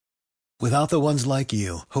Without the ones like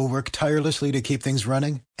you, who work tirelessly to keep things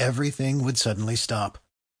running, everything would suddenly stop.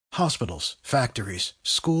 Hospitals, factories,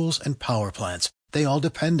 schools, and power plants, they all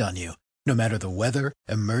depend on you. No matter the weather,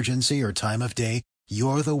 emergency, or time of day,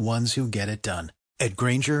 you're the ones who get it done. At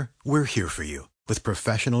Grainger, we're here for you with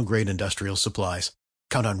professional-grade industrial supplies.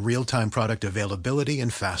 Count on real-time product availability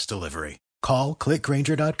and fast delivery. Call, click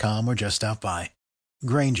Grainger.com, or just stop by.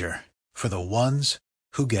 Grainger, for the ones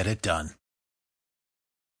who get it done.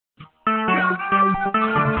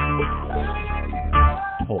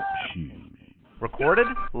 Talk shoes. Recorded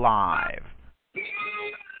live.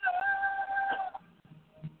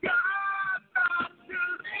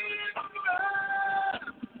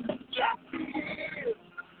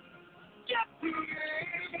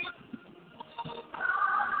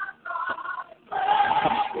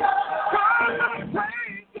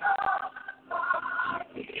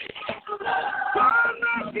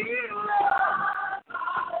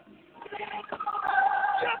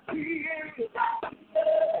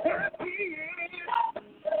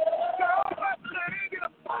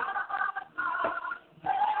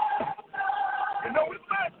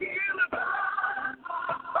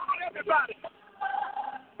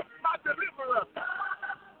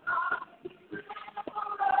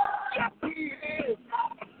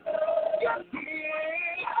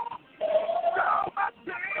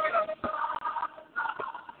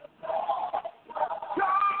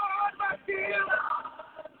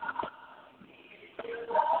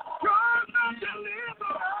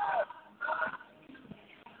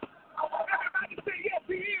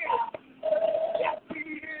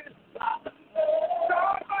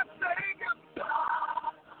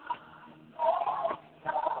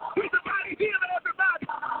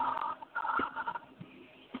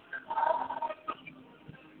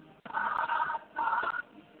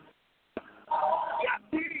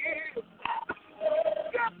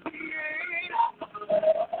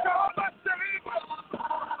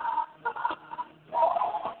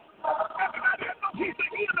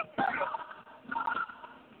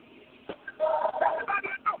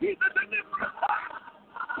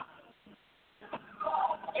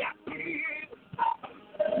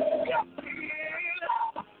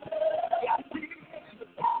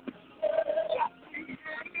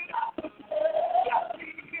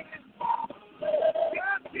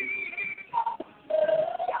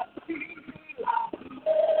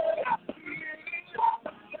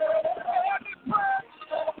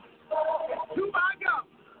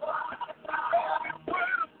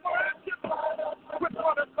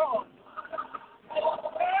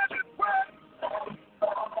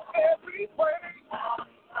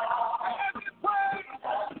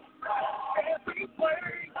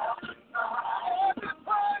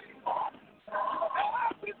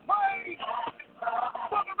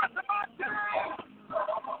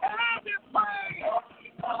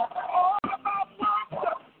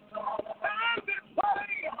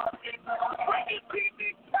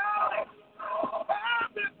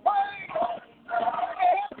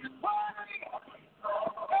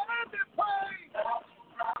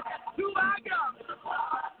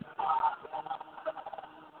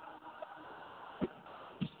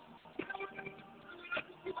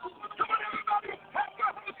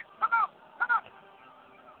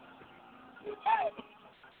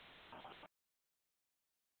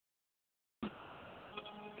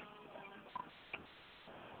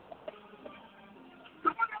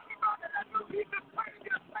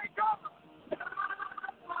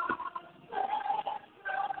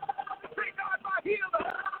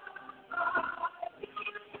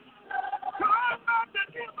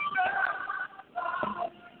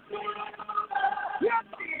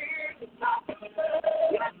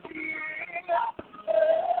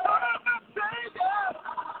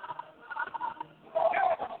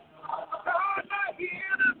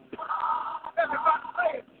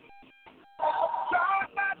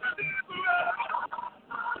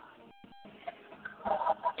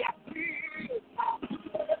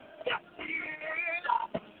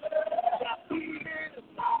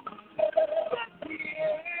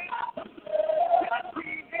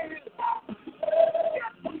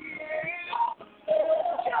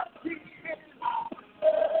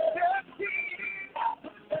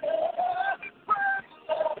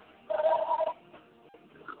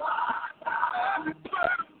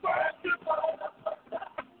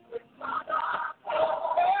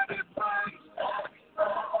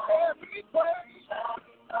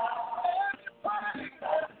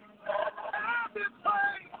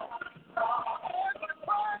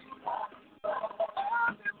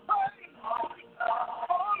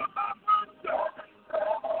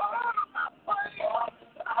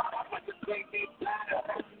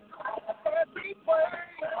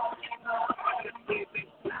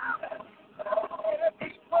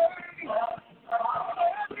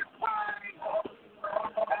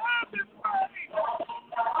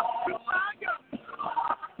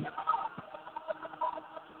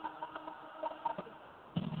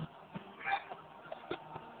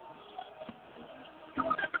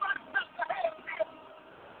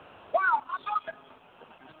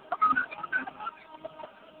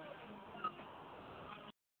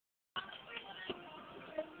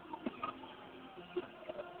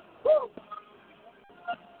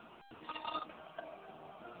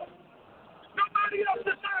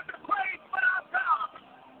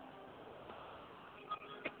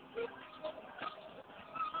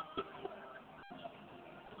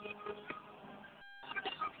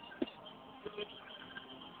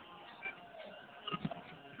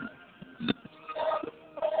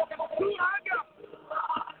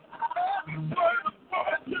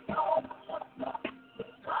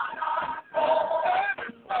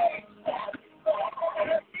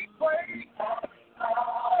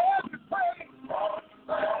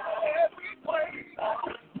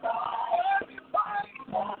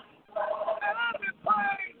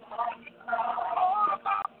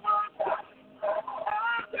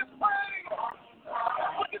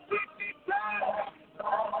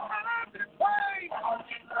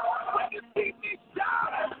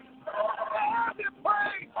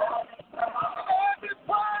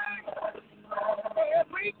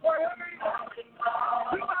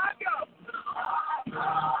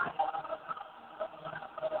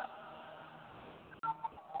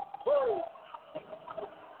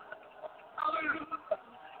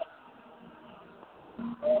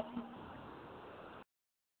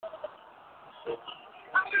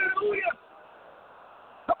 Hallelujah.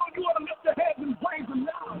 Come on, you want to lift your hands and praise him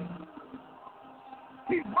now.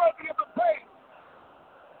 He's worthy of the praise.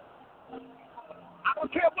 I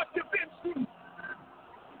don't care what you've been through.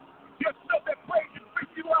 Just know that praise can freak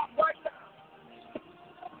you out right now.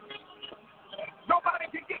 Nobody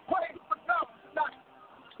can get praise for God tonight.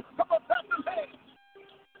 Come on, clap your hands.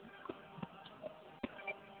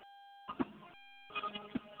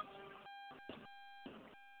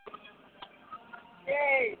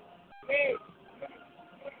 Yay! Yay!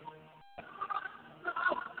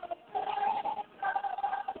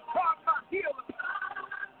 God, my healer.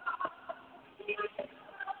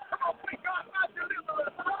 Come on, say God, my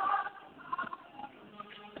deliverer.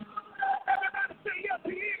 Everybody say yes,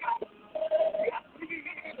 he is. Yes, he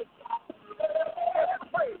is. Let's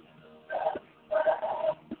praise.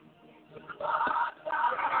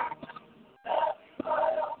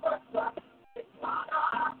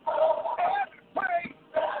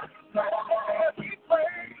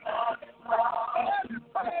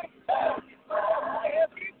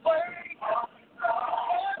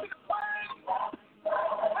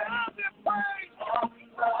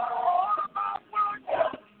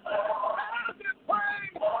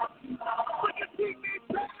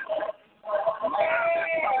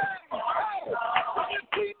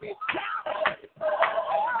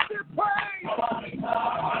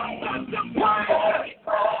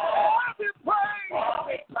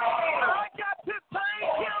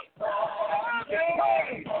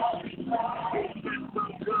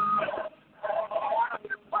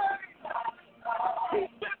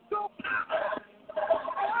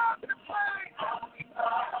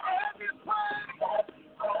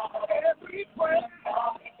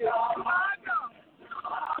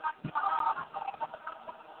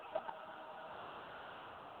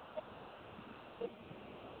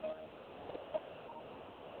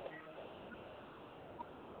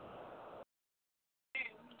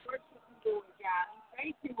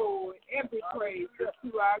 Thank you, Lord. Every praise is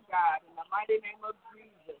to our God. In the mighty name of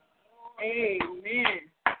Jesus. Amen.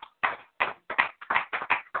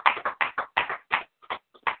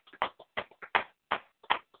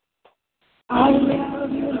 I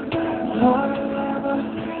love you forever.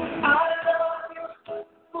 I love you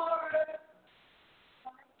forever.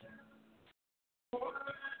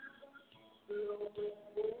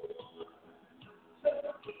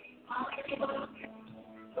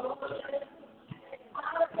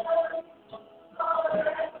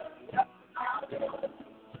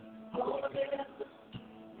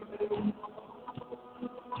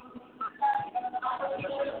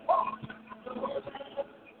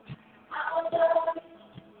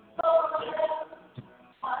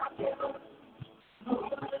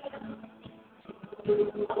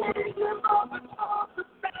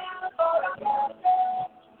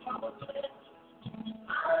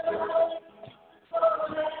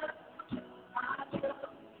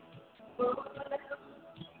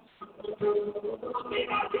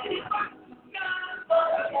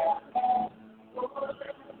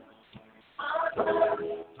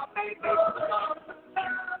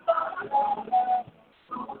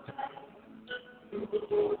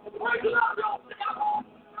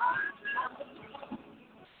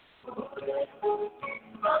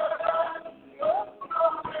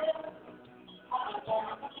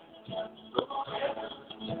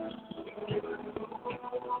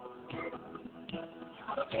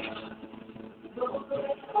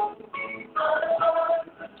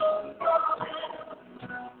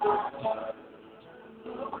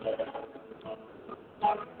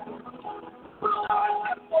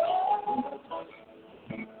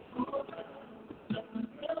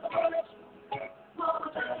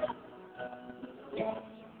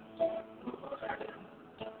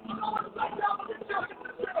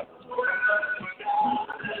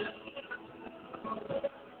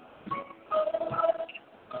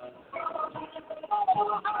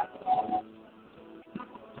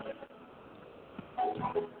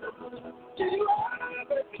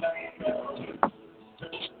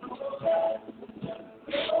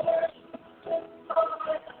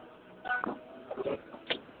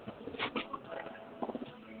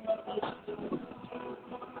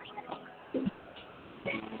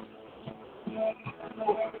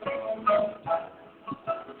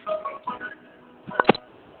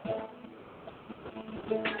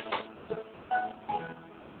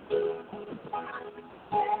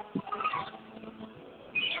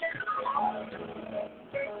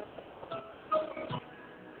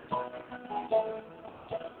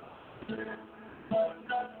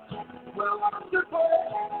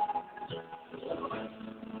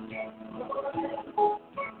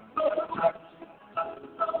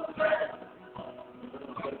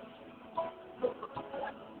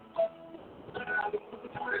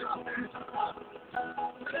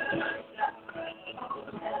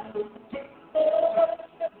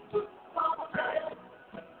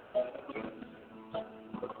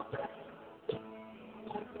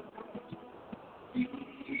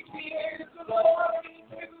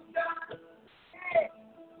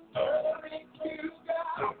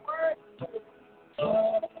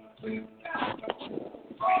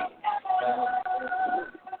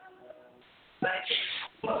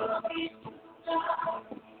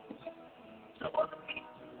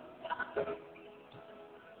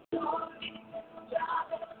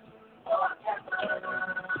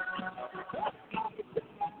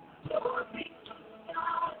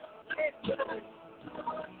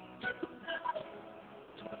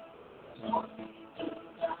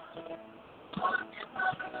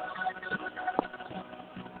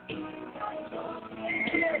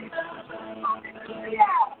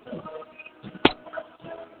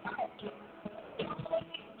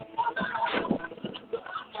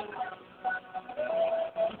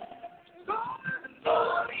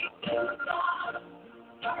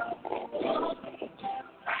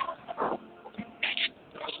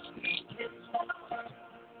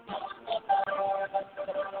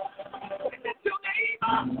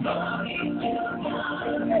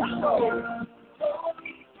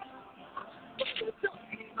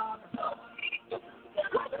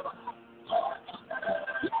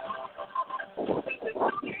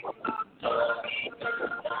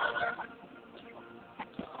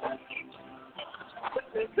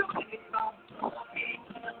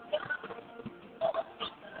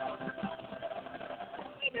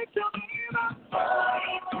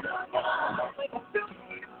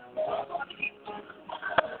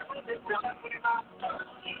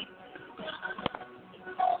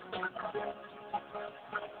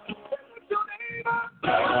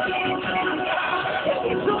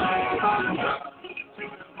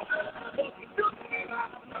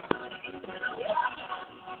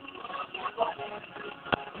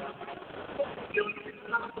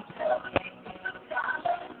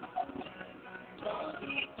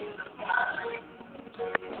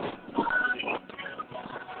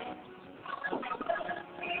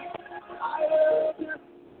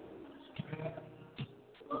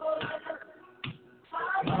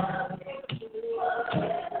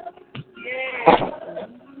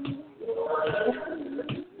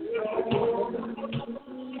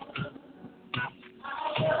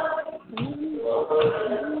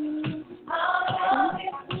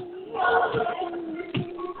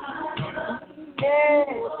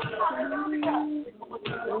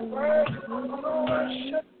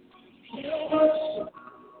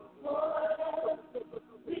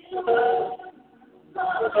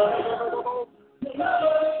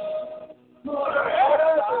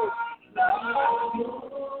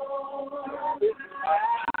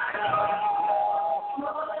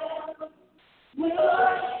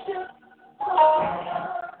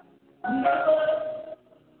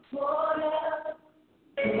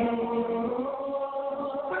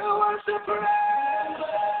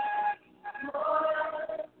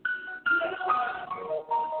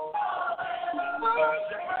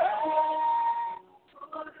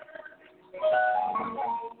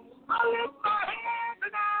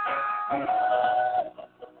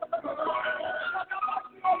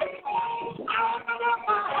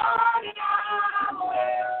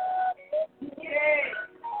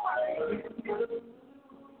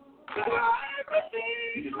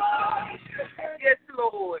 Yes,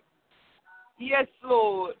 Lord. Yes,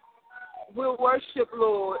 Lord. We'll worship,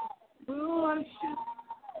 Lord. We'll worship.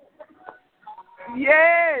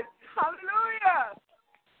 Yes. Hallelujah.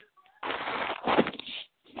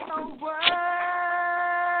 So worthy.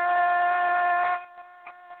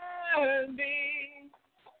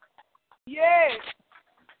 Yes.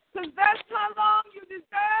 Because that's how long you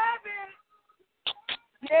deserve it.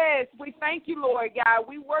 Yes, we thank you, Lord God.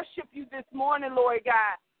 We worship you this morning, Lord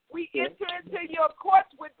God. We enter into your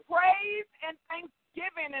courts with praise and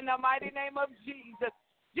thanksgiving in the mighty name of Jesus.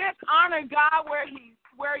 Just honor God where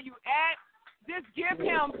you at. Just give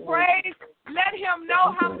him praise. Let him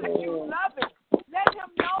know how much you love him. Let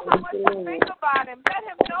him know how much you think about him. Let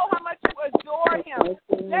him know how much you adore him.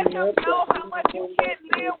 Let him know how much you can't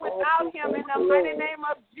live without him in the mighty name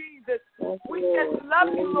of Jesus. We just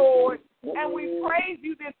love you, Lord, and we praise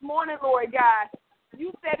you this morning, Lord God.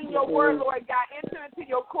 You said in your word, Lord God, enter into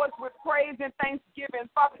your courts with praise and thanksgiving.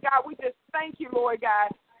 Father God, we just thank you, Lord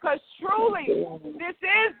God, because truly this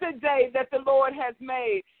is the day that the Lord has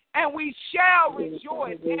made, and we shall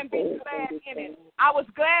rejoice and be glad in it. I was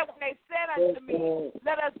glad when they said unto me,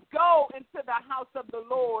 let us go into the house of the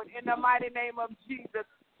Lord in the mighty name of Jesus.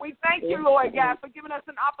 We thank you, Lord God, for giving us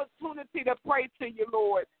an opportunity to pray to you,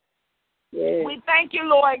 Lord. Yes. We thank you,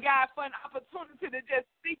 Lord God, for an opportunity to just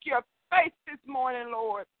seek your face this morning,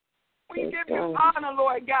 Lord. We give you honor,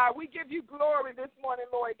 Lord God. We give you glory this morning,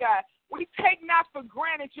 Lord God. We take not for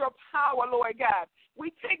granted your power, Lord God.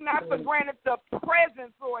 We take not for granted the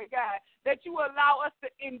presence, Lord God, that you allow us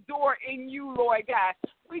to endure in you, Lord God.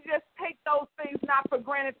 We just take those things not for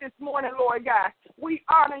granted this morning, Lord God. We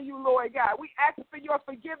honor you, Lord God. We ask for your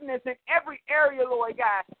forgiveness in every area, Lord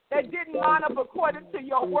God, that didn't line up according to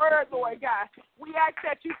your word, Lord God. We ask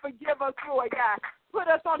that you forgive us, Lord God.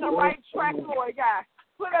 Put us on the right track, Lord God.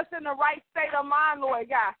 Put us in the right state of mind, Lord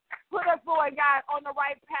God. Put us, Lord God, on the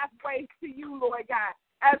right pathway to you, Lord God,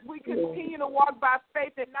 as we continue to walk by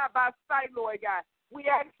faith and not by sight, Lord God. We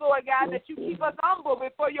ask, Lord God, that you keep us humble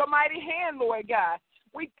before your mighty hand, Lord God.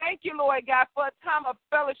 We thank you, Lord God, for a time of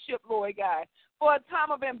fellowship, Lord God, for a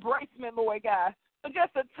time of embracement, Lord God, for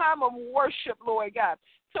just a time of worship, Lord God,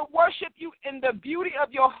 to worship you in the beauty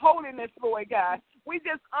of your holiness, Lord God. We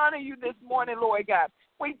just honor you this morning, Lord God.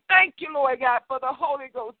 We thank you, Lord God, for the Holy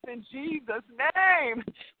Ghost in Jesus' name.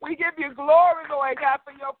 We give you glory, Lord God,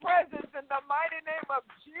 for your presence in the mighty name of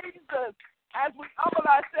Jesus as we humble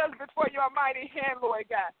ourselves before your mighty hand, Lord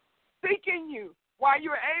God. seeking you while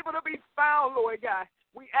you're able to be found, Lord God.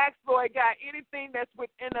 We ask, Lord God, anything that's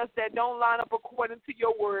within us that don't line up according to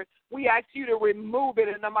your word, we ask you to remove it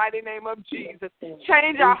in the mighty name of Jesus.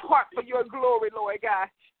 Change our heart for your glory, Lord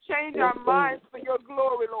God. Change our minds for your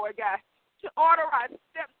glory, Lord God. To order our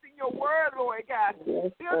steps in your word, Lord God.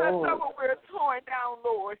 Build us up when we're torn down,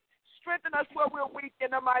 Lord. Strengthen us where we're weak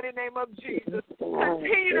in the mighty name of Jesus.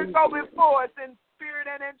 Continue to go before us in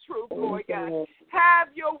spirit and in truth, Lord God.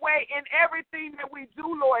 Have your way in everything that we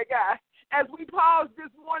do, Lord God. As we pause this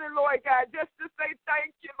morning, Lord God, just to say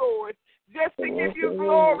thank you, Lord. Just to give you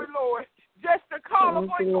glory, Lord. Just to call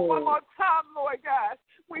upon you one more time, Lord God.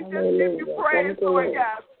 We just give you praise, Lord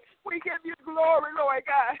God. We give you glory, Lord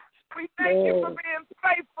God. We thank you for being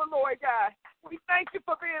faithful, Lord God. We thank you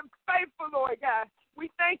for being faithful, Lord God. We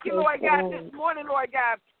thank you, Lord God, this morning, Lord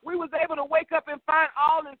God. We was able to wake up and find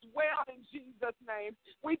all is well in Jesus' name.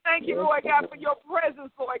 We thank you, Lord God, for your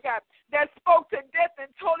presence, Lord God, that spoke to death and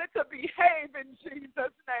told it to behave in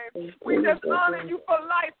Jesus' name. We just honor you for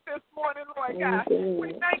life this morning, Lord God.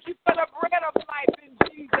 We thank you for the bread of life in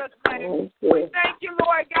Jesus' name. We thank you,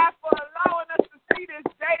 Lord God, for allowing us to see this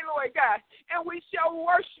day, Lord God, and we shall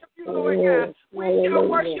worship you, Lord God. We shall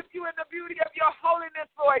worship you in the beauty of your holiness,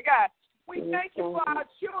 Lord God. We thank you for our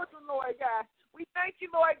children, Lord God. We thank you,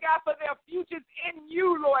 Lord God, for their futures in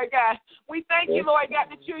you, Lord God. We thank you, Lord God,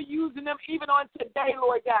 that you're using them even on today,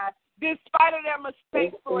 Lord God. Despite of their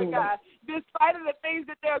mistakes, Lord God. Despite of the things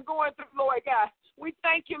that they're going through, Lord God. We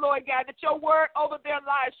thank you, Lord God, that your word over their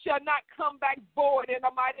lives shall not come back void in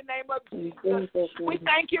the mighty name of Jesus. We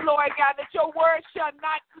thank you, Lord God, that your word shall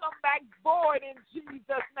not come back void in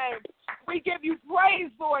Jesus' name. We give you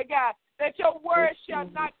praise, Lord God, that your word shall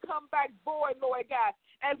not come back void, Lord God.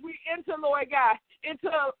 As we enter, Lord God,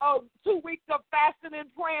 into 2 weeks of fasting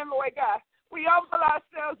and praying, Lord God, we humble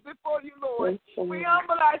ourselves before you, Lord. We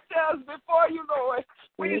humble ourselves before you, Lord.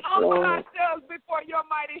 We humble ourselves before your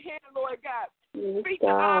mighty hand, Lord God. Speak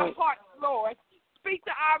to our hearts, Lord. Speak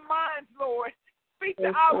to our minds, Lord. Speak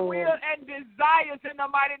to our will and desires in the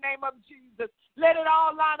mighty name of Jesus. Let it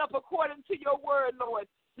all line up according to your word, Lord.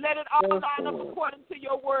 Let it all line up according to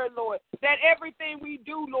your word, Lord, that everything we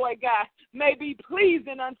do, Lord God, may be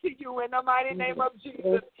pleasing unto you in the mighty name of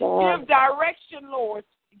Jesus. Give direction, Lord.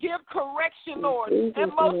 Give correction, Lord.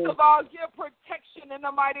 And most of all, give protection in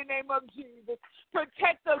the mighty name of Jesus.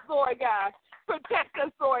 Protect us, Lord God. Protect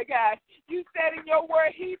us, Lord God. You said in your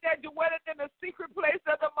word, he that dwelleth in the secret place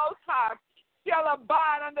of the Most High shall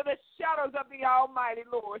abide under the shadows of the Almighty,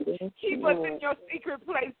 Lord. Keep us in your secret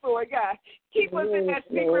place, Lord God. Keep us in that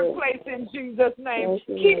secret place in Jesus' name.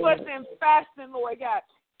 Keep us in fasting, Lord God.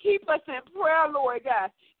 Keep us in prayer, Lord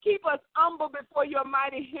God. Keep us humble before your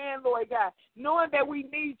mighty hand, Lord God, knowing that we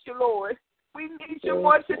need you, Lord. We need you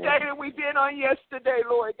more today than we did on yesterday,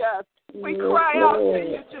 Lord God. We cry out to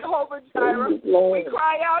you, Jehovah Jireh. We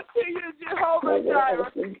cry out to you, Jehovah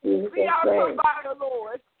Jireh. Be our provider,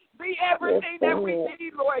 Lord. Be everything that we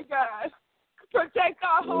need, Lord God. Protect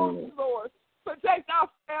our homes, Lord. Protect our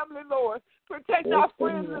family, Lord. Protect our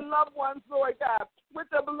friends and loved ones, Lord God, with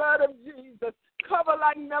the blood of Jesus. Cover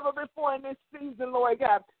like never before in this season, Lord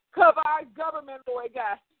God. Cover our government, Lord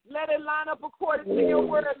God. Let it line up according to your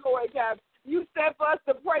word, Lord God. You said for us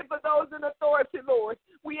to pray for those in authority, Lord.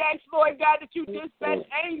 We ask, Lord God, that you dispatch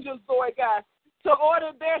angels, Lord God, to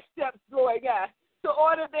order their steps, Lord God. To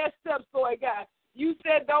order their steps, Lord God. You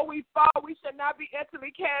said, though we fall, we shall not be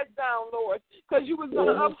utterly cast down, Lord, because you was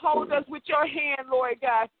going to uphold us with your hand, Lord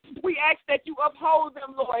God. We ask that you uphold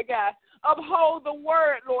them, Lord God. Uphold the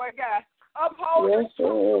word, Lord God. Uphold the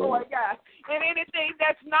truth, Lord God. And anything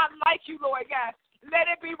that's not like you, Lord God,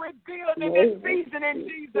 let it be revealed in this season in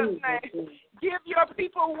Jesus' name. Give your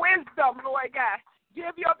people wisdom, Lord God.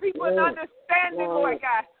 Give your people an understanding, Lord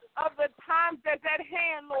God, of the times that's at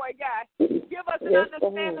hand, Lord God. Give us an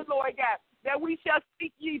understanding, Lord God, that we shall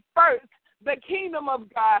seek ye first the kingdom of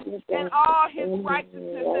God and all his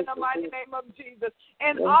righteousness in the mighty name of Jesus.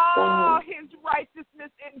 And all his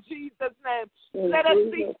righteousness in Jesus' name. Let us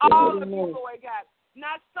seek all of you, Lord God.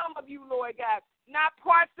 Not some of you, Lord God. Not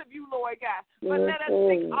parts of you, Lord God. But let us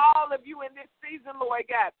seek all of you in this season, Lord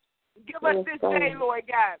God. Give us this day, Lord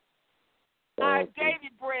God, our daily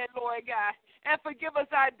bread, Lord God. And forgive us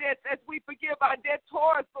our debts as we forgive our debtors,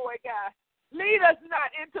 Lord God. Lead us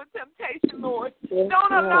not into temptation, Lord.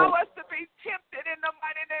 Don't allow us to be tempted in the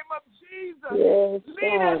mighty name of Jesus.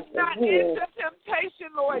 Lead us not into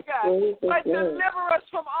temptation, Lord God, but deliver us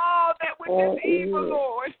from all that which is evil,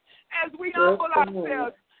 Lord, as we humble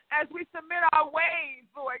ourselves, as we submit our ways,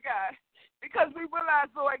 Lord God, because we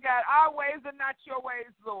realize, Lord God, our ways are not your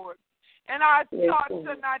ways, Lord, and our thoughts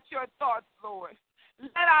are not your thoughts, Lord.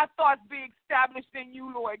 Let our thoughts be established in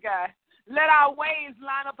you, Lord God. Let our ways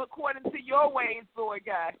line up according to your ways, Lord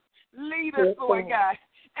God. Lead us, Lord God,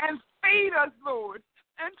 and feed us, Lord,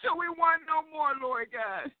 until we want no more, Lord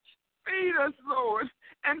God. Feed us, Lord,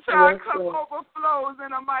 until our cup overflows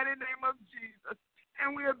in the mighty name of Jesus.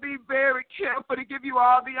 And we'll be very careful to give you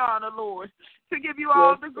all the honor, Lord, to give you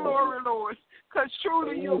all the glory, Lord, because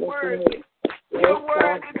truly you're worthy. You're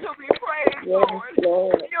worthy to be praised, Lord.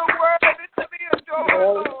 You're worthy to be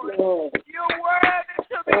adored, Lord. You're worthy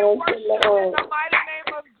to be worshipped in the mighty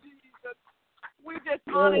name of Jesus. We just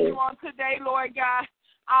honor you on today, Lord God.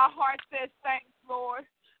 Our heart says thanks, Lord.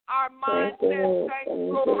 Our mind says thanks,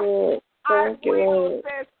 Lord. Our will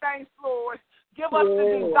says thanks, Lord. Give us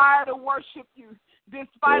the desire to worship you,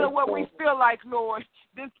 despite of what we feel like, Lord,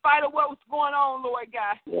 despite of what's going on, Lord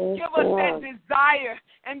God. Give us that desire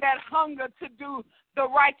and that hunger to do the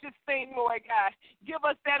righteous thing, Lord God. Give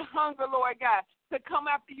us that hunger, Lord God, to come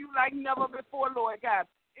after you like never before, Lord God.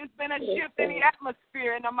 It's been a shift in the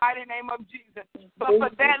atmosphere in the mighty name of Jesus. But for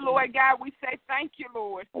that, Lord God, we say thank you,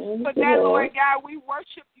 Lord. For that, Lord God, we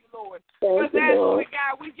worship you, Lord. For that, Lord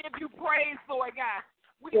God, we give you praise, Lord God.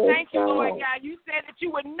 We thank you, Lord God. You said that you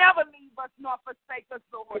would never leave us nor forsake us,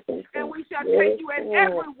 Lord. And we shall take you at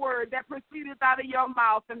every word that proceedeth out of your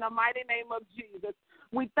mouth in the mighty name of Jesus.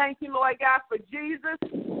 We thank you, Lord God, for Jesus.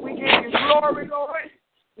 We give you glory, Lord.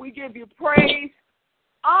 We give you praise.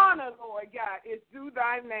 Honor, Lord God, is due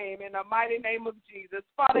thy name in the mighty name of Jesus.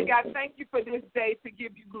 Father God, thank you for this day to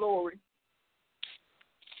give you glory.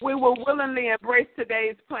 We will willingly embrace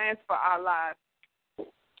today's plans for our lives.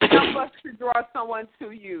 Help us to draw someone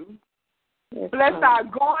to you. Bless our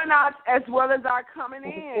going out as well as our coming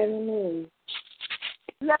in.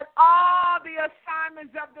 Let all the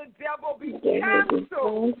assignments of the devil be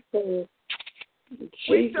canceled.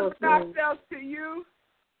 We submit ourselves to you,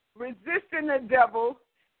 resisting the devil,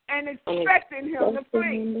 and expecting him to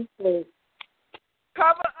flee.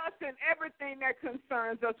 Cover us in everything that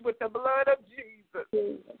concerns us with the blood of Jesus.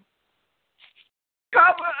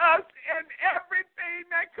 Cover us in everything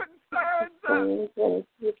that concerns us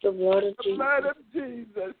with the blood of Jesus. Blood of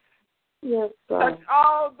Jesus. Yes, God. Touch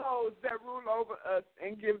all those that rule over us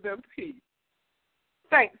and give them peace.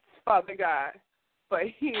 Thanks, Father God, for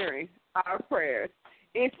hearing our prayers.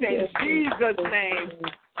 It's in Jesus' name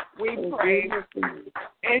we pray.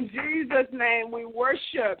 In Jesus' name we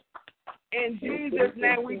worship. In Jesus'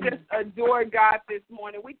 name we just adore God this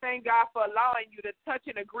morning. We thank God for allowing you to touch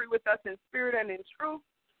and agree with us in spirit and in truth.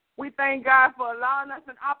 We thank God for allowing us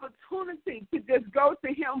an opportunity to just go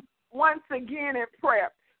to him once again in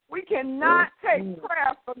prayer. We cannot take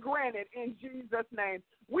prayer for granted in Jesus' name.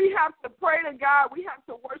 We have to pray to God. We have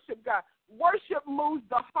to worship God. Worship moves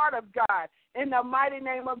the heart of God in the mighty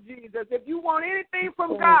name of Jesus. If you want anything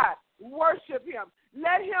from God, worship him.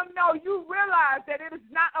 Let him know you realize that it is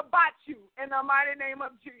not about you in the mighty name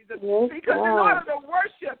of Jesus. Because in order to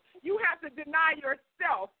worship, you have to deny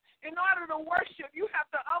yourself. In order to worship, you have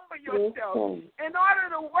to humble yourself. In order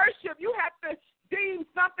to worship, you have to deem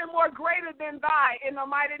something more greater than thy in the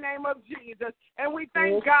mighty name of Jesus. And we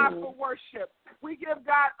thank God for worship. We give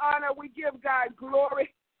God honor. We give God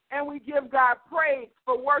glory. And we give God praise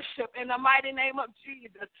for worship in the mighty name of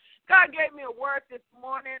Jesus. God gave me a word this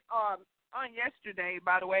morning, on yesterday,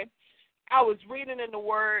 by the way. I was reading in the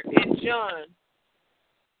word in John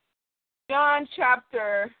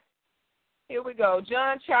chapter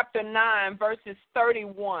 9, verses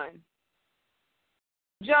 31.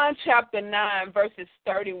 John chapter 9, verses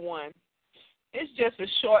 31. It's just a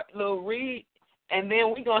short little read, and then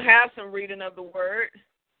we're going to have some reading of the word.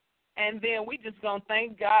 And then we just going to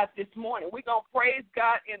thank God this morning. We're going to praise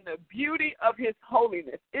God in the beauty of his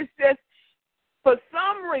holiness. It's just, for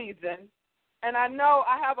some reason, and I know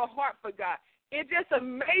I have a heart for God, it just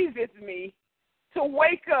amazes me to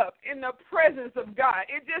wake up in the presence of God.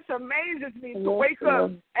 It just amazes me to wake up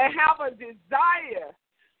and have a desire,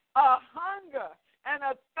 a hunger, and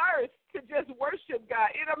a thirst to just worship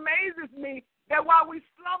God. It amazes me that while we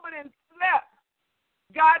slumbered and slept,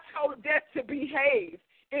 God told death to behave.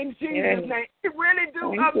 In Jesus' name. It really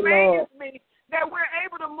do amaze me that we're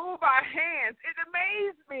able to move our hands. It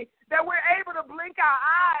amazes me that we're able to blink our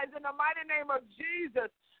eyes in the mighty name of Jesus.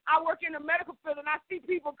 I work in the medical field, and I see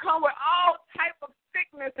people come with all type of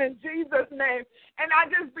sickness in Jesus' name. And I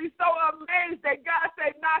just be so amazed that God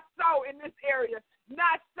said, not so in this area,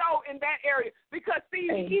 not so in that area. Because, see,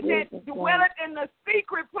 he that dwelleth in the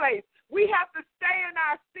secret place. We have to stay in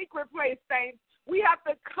our secret place, saints. We have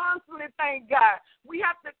to constantly thank God. We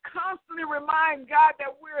have to constantly remind God that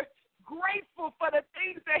we're grateful for the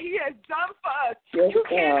things that he has done for us. You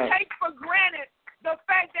can't take for granted the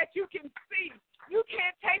fact that you can see. You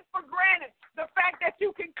can't take for granted the fact that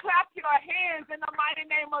you can clap your hands in the mighty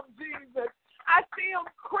name of Jesus. I see them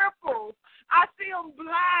crippled. I see them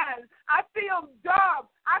blind. I see them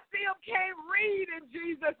dumb. I see them can't read in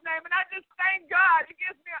Jesus' name. And I just thank God. It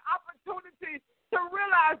gives me an opportunity to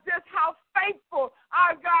realize just how faithful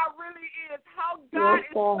our God really is, how God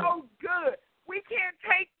is so good. We can't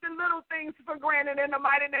take the little things for granted in the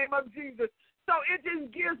mighty name of Jesus. So it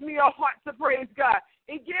just gives me a heart to praise God.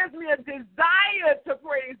 It gives me a desire to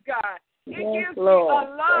praise God. It gives me a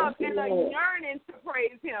love and a yearning to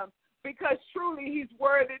praise him, because truly he's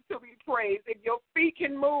worthy to be praised. If your feet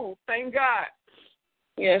can move, thank God.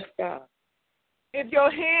 Yes, God. If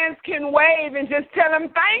your hands can wave and just tell him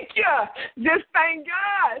thank you, just thank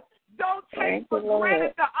God. Don't take for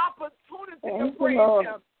granted the opportunity to praise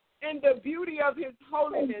him in the beauty of his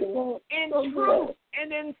holiness, in truth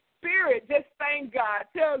and in spirit. Just thank God.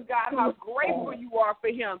 Tell God how grateful you are for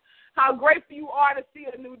him, how grateful you are to see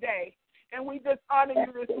a new day. And we just honor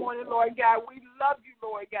you this morning, Lord God. We love you,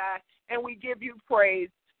 Lord God, and we give you praise.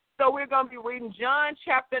 So we're going to be reading John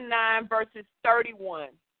chapter 9, verses 31.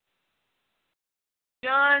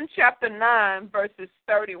 John chapter 9, verses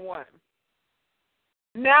 31.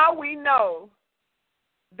 Now we know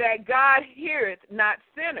that God heareth not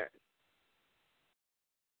sinners.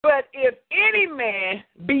 But if any man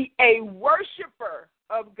be a worshiper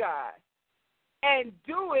of God and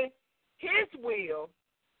doeth his will,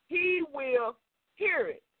 he will hear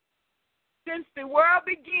it. Since the world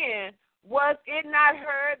began, was it not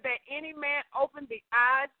heard that any man opened the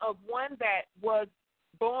eyes of one that was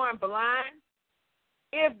born blind?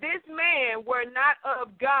 If this man were not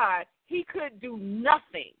of God, he could do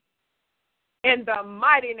nothing. In the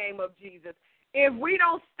mighty name of Jesus. If we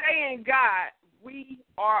don't stay in God, we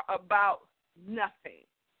are about nothing.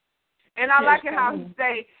 And I like it how he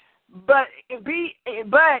say, but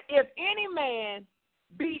if any man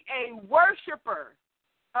be a worshiper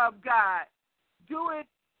of God, doeth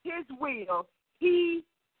his will, he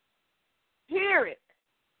heareth.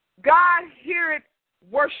 God heareth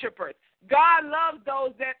worshipers. God loves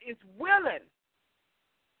those that is willing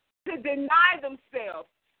to deny themselves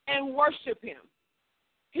and worship him.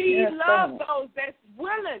 He loves those that's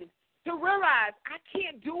willing to realize, I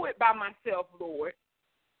can't do it by myself, Lord.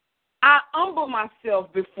 I humble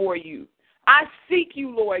myself before you. I seek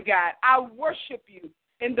you, Lord God. I worship you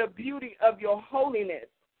in the beauty of your holiness.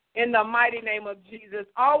 In the mighty name of Jesus,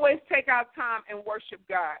 always take our time and worship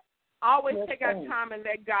God. Always take our time and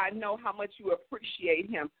let God know how much you appreciate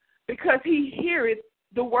him, because he heareth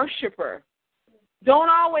the worshiper. Don't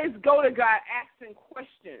always go to God asking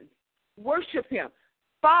questions. Worship him.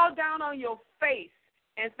 Fall down on your face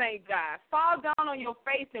and thank God. Fall down on your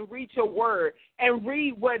face and read your word and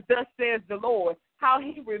read what thus says the Lord, how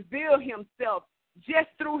he revealed himself just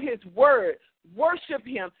through his word. Worship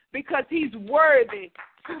him, because he's worthy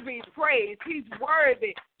to be praised. He's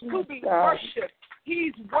worthy to be worshipped.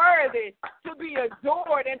 He's worthy to be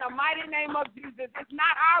adored in the mighty name of Jesus. It's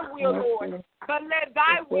not our will, Lord, but let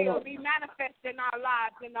thy will be manifest in our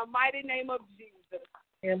lives in the mighty name of Jesus.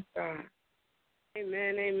 Yes, God.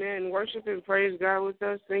 Amen, amen. Worship and praise God with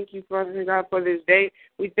us. Thank you, Father God, for this day.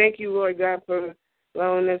 We thank you, Lord God, for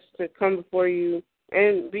allowing us to come before you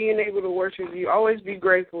and being able to worship you. Always be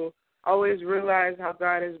grateful. Always realize how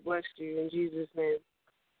God has blessed you in Jesus' name.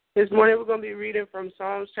 This morning we're going to be reading from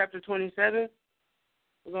Psalms chapter 27.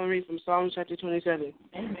 We're going to read from Psalms chapter 27.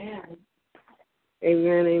 Amen.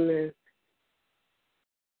 Amen, amen.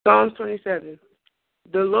 Psalms 27.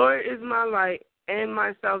 The Lord is my light and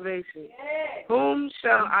my salvation. Yes. Whom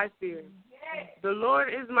shall I fear? Yes. The Lord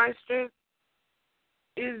is my strength,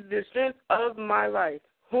 is the strength of my life.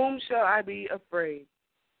 Whom shall I be afraid?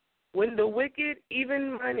 When the wicked,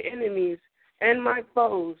 even mine enemies and my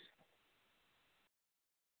foes,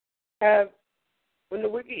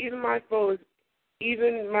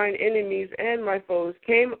 even mine enemies and my foes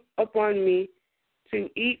came upon me to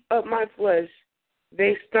eat up my flesh,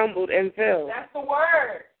 they stumbled and fell. That's the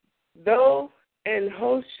word. Though an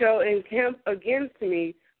host shall encamp against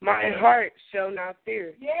me, my heart shall not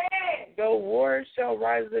fear. Yes. Though war shall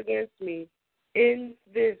rise against me, in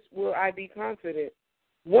this will I be confident.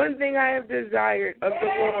 One thing I have desired of the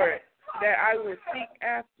Lord, that I will seek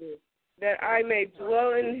after, that I may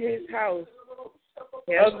dwell in his house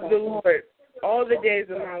of the Lord all the days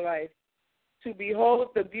of my life, to behold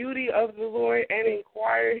the beauty of the Lord and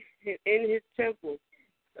inquire in his temple.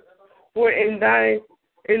 For in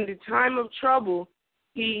the time of trouble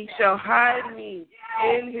he shall hide me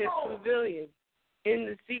in his pavilion. In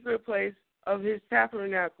the secret place of his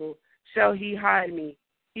tabernacle shall he hide me.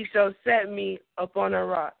 He shall set me upon a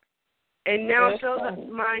rock. And now shall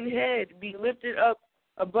mine head be lifted up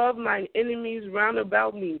above mine enemies round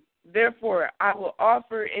about me. Therefore I will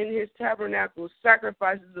offer in his tabernacle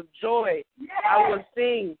sacrifices of joy. I will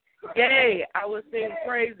sing, yea, I will sing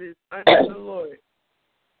praises unto the Lord.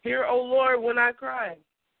 Hear, O Lord, when I cry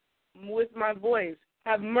with my voice.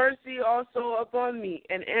 Have mercy also upon me,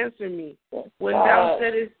 and answer me. When thou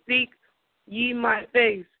saidest, seek ye my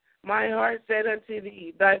face, my heart said unto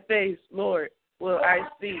thee, thy face, Lord, will I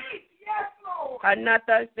seek. Hide not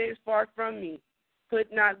thy face far from me.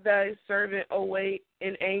 Put not thy servant away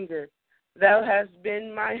in anger. Thou hast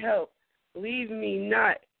been my help. Leave me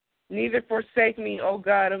not, neither forsake me, O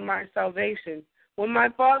God of my salvation. When my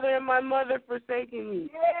father and my mother forsaken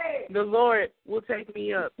me, the Lord will take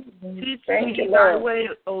me up. Teach me thy way,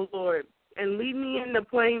 O Lord, and lead me in the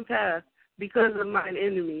plain path because of mine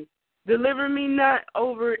enemies. Deliver me not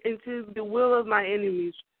over into the will of my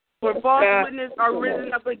enemies, for false witnesses are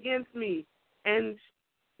risen up against me, and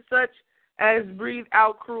such as breathe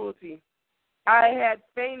out cruelty. I had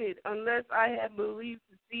fainted unless I had believed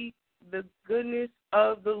to see the goodness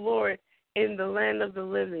of the Lord in the land of the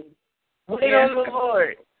living. Wait on the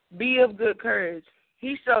Lord, be of good courage.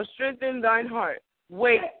 He shall strengthen thine heart.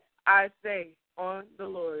 Wait, I say, on the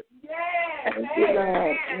Lord. Yes,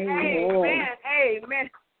 amen, amen, amen.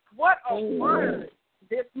 What a word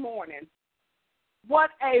this morning.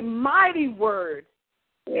 What a mighty word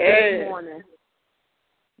this morning.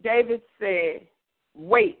 David said,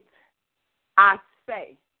 wait, I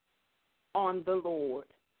say, on the Lord.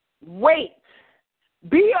 Wait,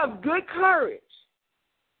 be of good courage.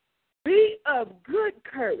 Be of good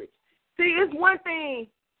courage. See, it's one thing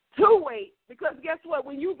to wait, because guess what?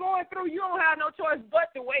 When you're going through, you don't have no choice but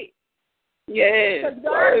to wait. Yes. Because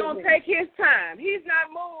God's going to take his time. He's not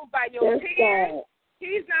moved by your tears.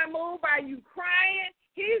 He's not moved by you crying.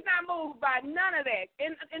 He's not moved by none of that.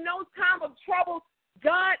 In those times of trouble,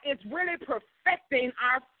 God is really perfecting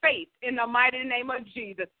our faith in the mighty name of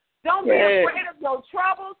Jesus. Don't be afraid of your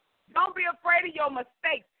troubles. Don't be afraid of your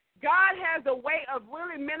mistakes. God has a way of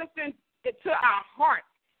really ministering to our hearts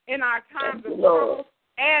in our times of trouble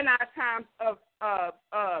and our times of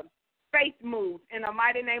faith moves in the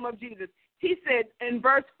mighty name of Jesus. He said in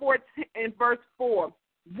verse 4,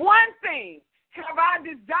 one thing have I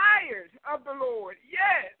desired of the Lord,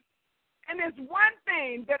 yes, and it's one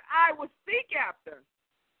thing that I will seek after,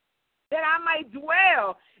 that I may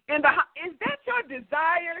dwell in the house. Is that your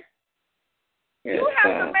desire? Yes, you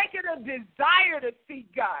have to make it a desire to seek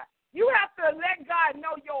God. You have to let God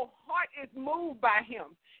know your heart is moved by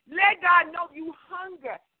him. Let God know you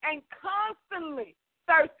hunger and constantly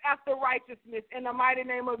thirst after righteousness in the mighty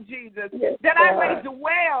name of Jesus, that I may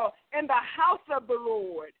dwell in the house of the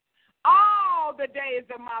Lord all the days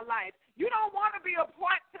of my life. You don't want to be a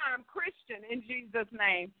part-time Christian in Jesus'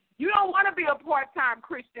 name. You don't want to be a part-time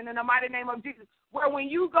Christian in the mighty name of Jesus, where when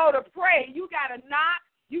you go to pray, you got to knock,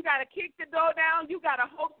 you got to kick the door down, you got to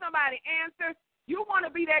hope somebody answers. You want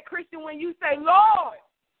to be that Christian when you say, Lord,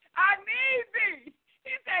 I need thee.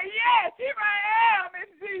 He said, yes, here I am in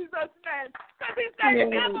Jesus' name. Because he said,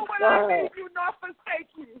 never will I leave you nor forsake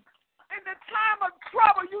you. In the time of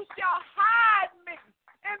trouble, you shall hide me.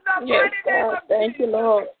 In the mighty name of Thank Jesus. You,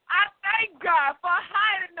 Lord. I thank God for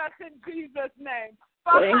hiding us in Jesus' name.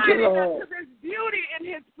 For hiding us to this beauty in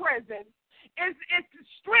his presence. It's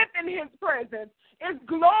strength in his presence. It's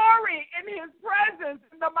glory in his presence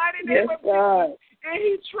in the mighty name of Jesus. And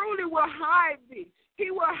he truly will hide thee. He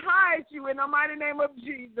will hide you in the mighty name of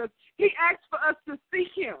Jesus. He asks for us to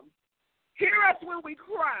seek him. Hear us when we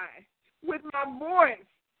cry with my voice.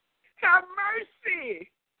 Have mercy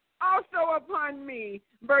also upon me.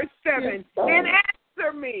 Verse 7. And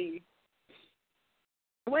answer me.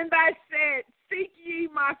 When thou said, seek ye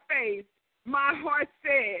my face, my heart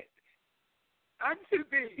said unto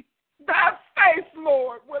thee, thy face,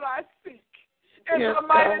 Lord, will I seek. In the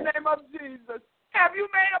mighty name of Jesus. Have you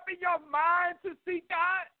made up in your mind to seek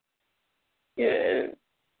God? Yes.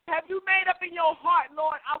 Have you made up in your heart,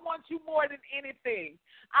 Lord, I want you more than anything.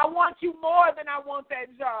 I want you more than I want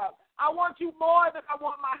that job. I want you more than I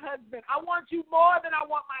want my husband. I want you more than I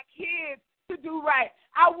want my kids to do right.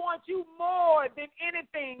 I want you more than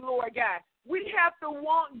anything, Lord God. We have to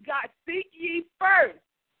want God. Seek ye first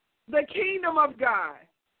the kingdom of God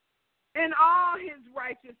and all his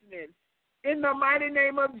righteousness in the mighty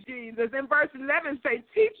name of Jesus. In verse 11 say,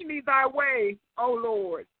 teach me thy way, O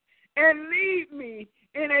Lord, and lead me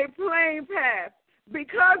in a plain path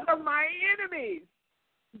because of my enemies.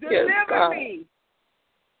 Deliver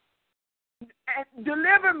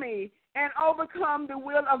me and overcome the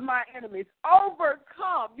will of my enemies.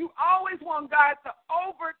 Overcome. You always want God to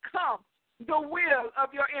overcome the will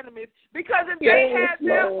of your enemies. Because if they had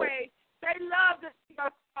their way, they love to see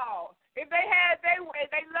us fall. If they had their way,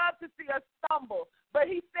 they love to see us stumble. But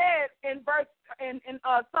he said in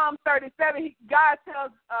Psalm 37, God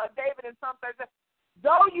tells David in Psalm 37,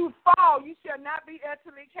 though you fall, you shall not be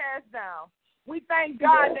utterly cast down. We thank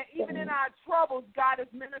God that even in our troubles, God is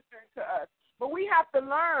ministering to us. But we have to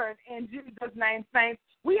learn in Jesus' name, saints.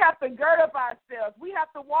 We have to gird up ourselves. We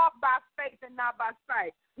have to walk by faith and not by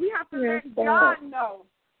sight. We have to let God know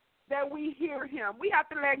that we hear him. We have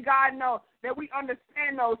to let God know that we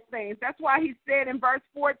understand those things. That's why he said in verse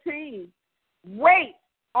 14, wait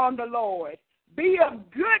on the Lord. Be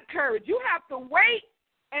of good courage. You have to wait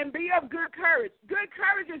and be of good courage. Good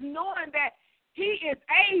courage is knowing that he is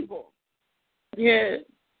able. Yes.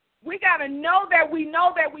 We got to know that we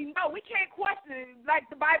know that we know. We can't question it. Like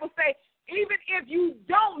the Bible says, even if you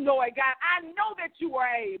don't know it, God, I know that you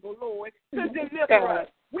are able, Lord, to deliver us.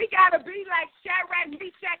 We got to be like Shadrach,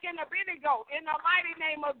 Meshach, and Abednego in the mighty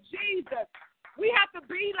name of Jesus. We have to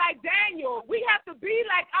be like Daniel. We have to be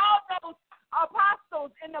like all those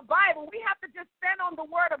apostles in the Bible. We have to just stand on the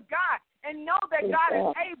word of God and know that God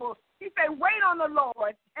is able. He said, wait on the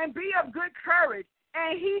Lord and be of good courage,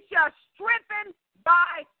 and he shall strengthen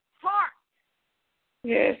thy heart.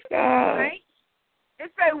 Yes, God. Right?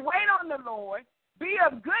 It said, wait on the Lord, be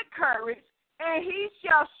of good courage, and he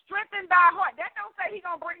shall strengthen thy heart. That don't say he's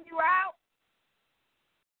going to bring you out.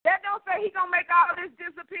 That don't say he's going to make all this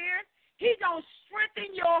disappear. He's going to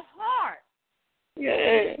strengthen your heart.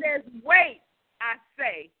 Yes. It says, wait, I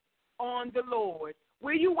say, on the Lord.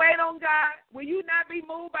 Will you wait on God? Will you not be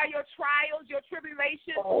moved by your trials, your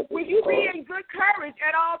tribulations? Will you be in good courage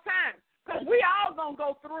at all times? Because we all going to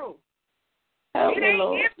go through. It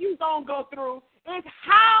ain't if you going to go through. It's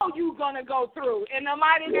how you going to go through in the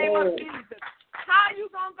mighty name of Jesus. How you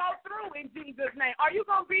going to go through in Jesus' name? Are you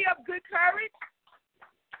going to be of good courage?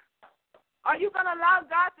 Are you going to allow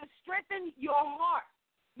God to strengthen your heart,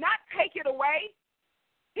 not take it away?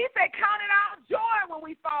 He said, count it all joy when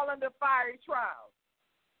we fall under fiery trials.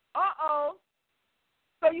 Uh-oh.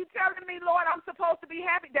 So you telling me, Lord, I'm supposed to be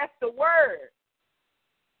happy? That's the word.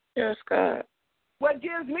 Yes, God. What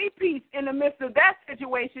gives me peace in the midst of that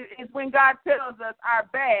situation is when God tells us our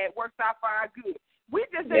bad works out for our good. We're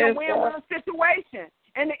just in a win-win situation.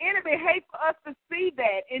 And the enemy hates for us to see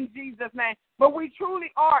that in Jesus' name. But we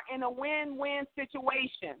truly are in a win-win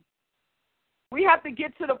situation. We have to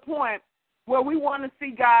get to the point where we want to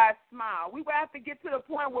see God smile. We have to get to the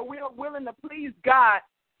point where we are willing to please God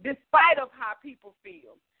despite of how people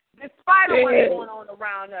feel, despite of what's going on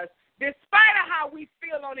around us, despite of how we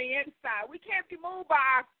feel on the inside. We can't be moved by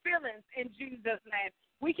our feelings in Jesus' name.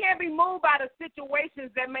 We can't be moved by the situations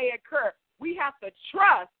that may occur. We have to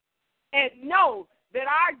trust and know that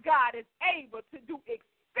our God is able to do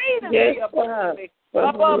exceedingly abundantly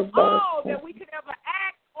above all that we could ever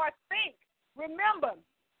ask or think. Remember,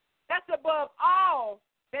 that's above all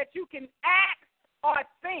that you can ask or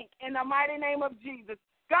think in the mighty name of Jesus.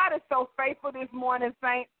 God is so faithful this morning,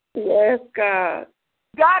 saints. Yes, God.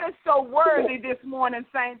 God is so worthy this morning,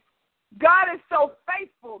 saints. God is so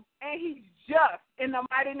faithful, and he's just in the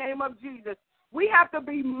mighty name of Jesus. We have to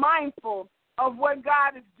be mindful of what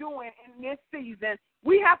God is doing in this season.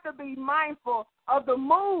 We have to be mindful of the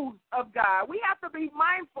moves of God. We have to be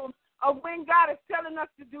mindful of when God is telling us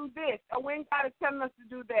to do this or when God is telling us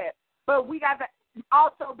to do that. But we got to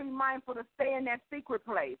also be mindful to stay in that secret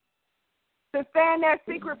place, to stay in that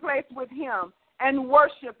secret place with him and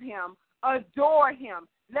worship him, adore him.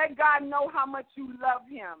 Let God know how much you love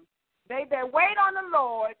him. They that wait on the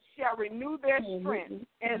Lord shall renew their strength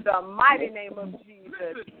in the mighty name of Jesus.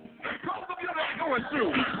 Those of you that are going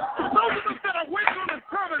through, those of us that are waiting on his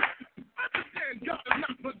promise, understand God has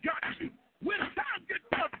not forgotten you. When time gets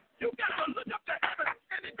tough, you got to look up to heaven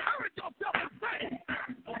and encourage yourself and say,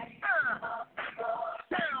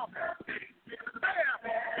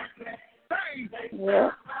 Yeah.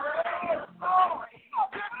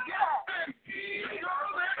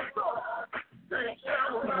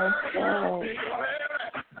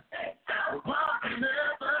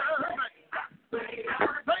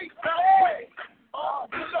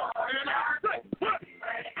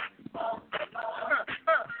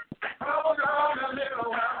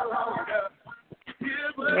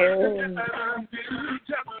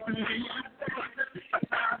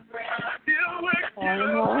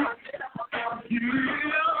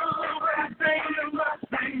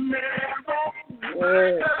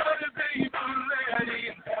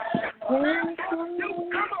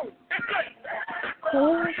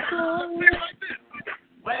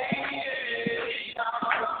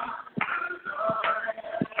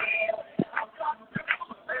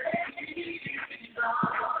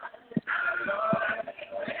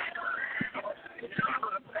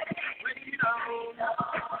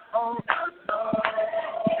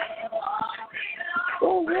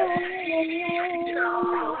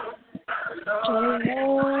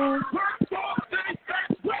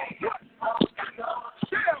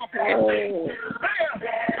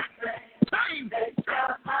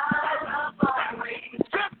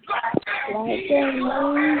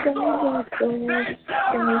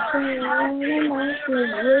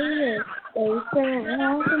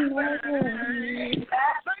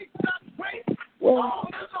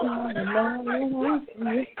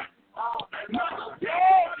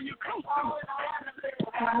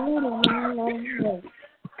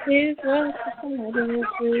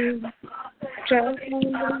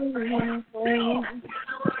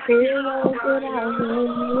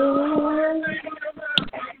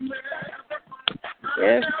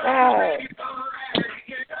 Yes, God.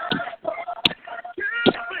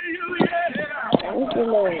 Thank you,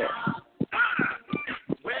 Lord.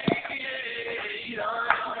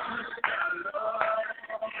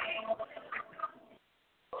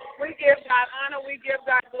 We give God honor. We give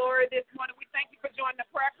God glory this morning. We thank you for joining the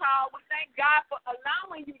prayer call. We thank God for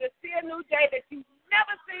allowing you to see a new day that you've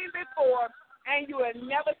never seen before and you will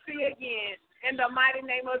never see again. In the mighty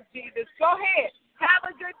name of Jesus. Go ahead. Have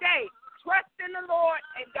a good day. Trust in the Lord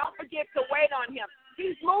and don't forget to wait on him.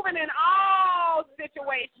 He's moving in all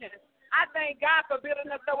situations. I thank God for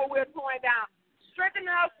building us up when we're torn down,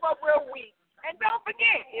 strengthening us when we're weak. And don't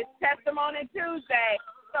forget, it's Testimony Tuesday.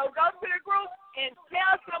 So go to the group and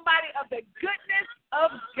tell somebody of the goodness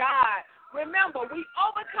of God. Remember, we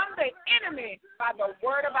overcome the enemy by the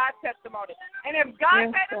word of our testimony. And if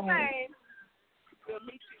God said the same, we'll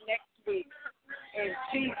meet you next week. In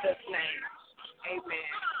Jesus' name,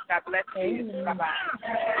 amen. God bless you. Bye-bye.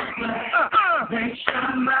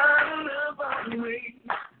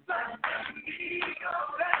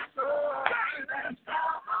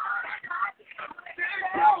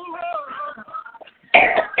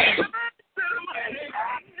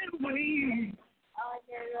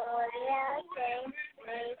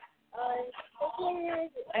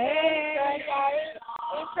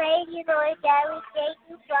 We praise you, Lord God. We thank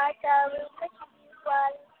you, Father. We worship you,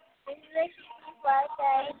 Father. We worship you, Father.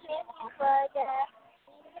 We thank you, Father.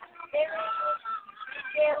 We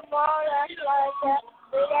more us, Lord God.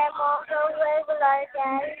 We have more to work, Lord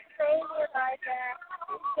God. We praise you, Lord God.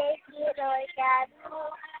 We thank you, Lord God. We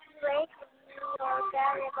praise you, Lord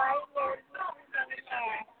God.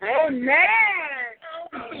 Amen.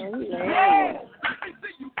 Amen.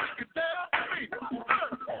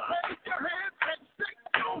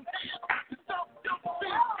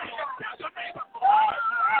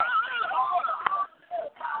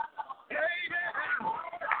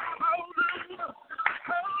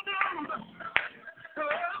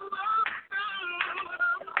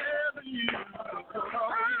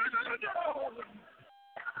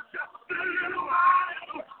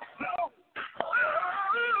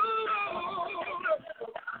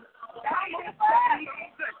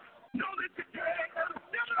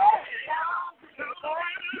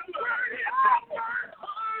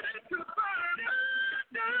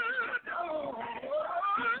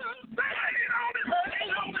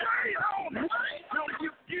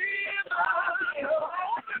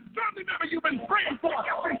 You've been praying for all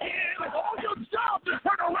your jobs just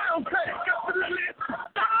turn around.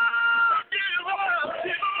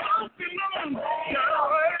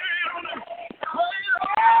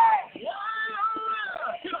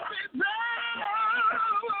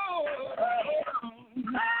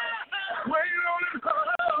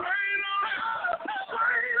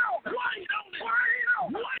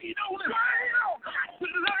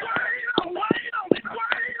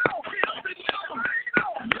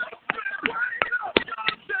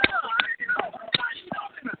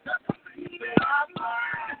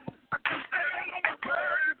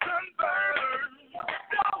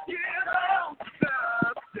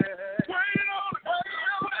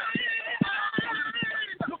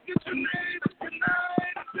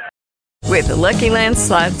 With the Lucky Land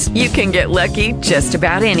Slots, you can get lucky just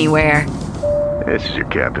about anywhere. This is your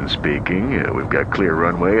captain speaking. We've got clear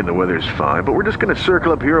runway and the weather's fine, but we're just going to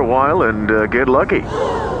circle up here a while and get lucky.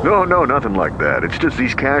 No, nothing like that. It's just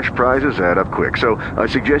these cash prizes add up quick. So I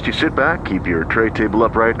suggest you sit back, keep your tray table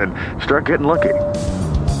upright, and start getting lucky.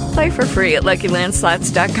 Play for free at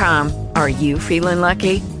LuckyLandSlots.com. Are you feeling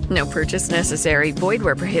lucky? No purchase necessary. Void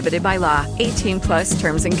where prohibited by law. 18+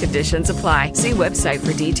 terms and conditions apply. See website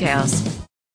for details.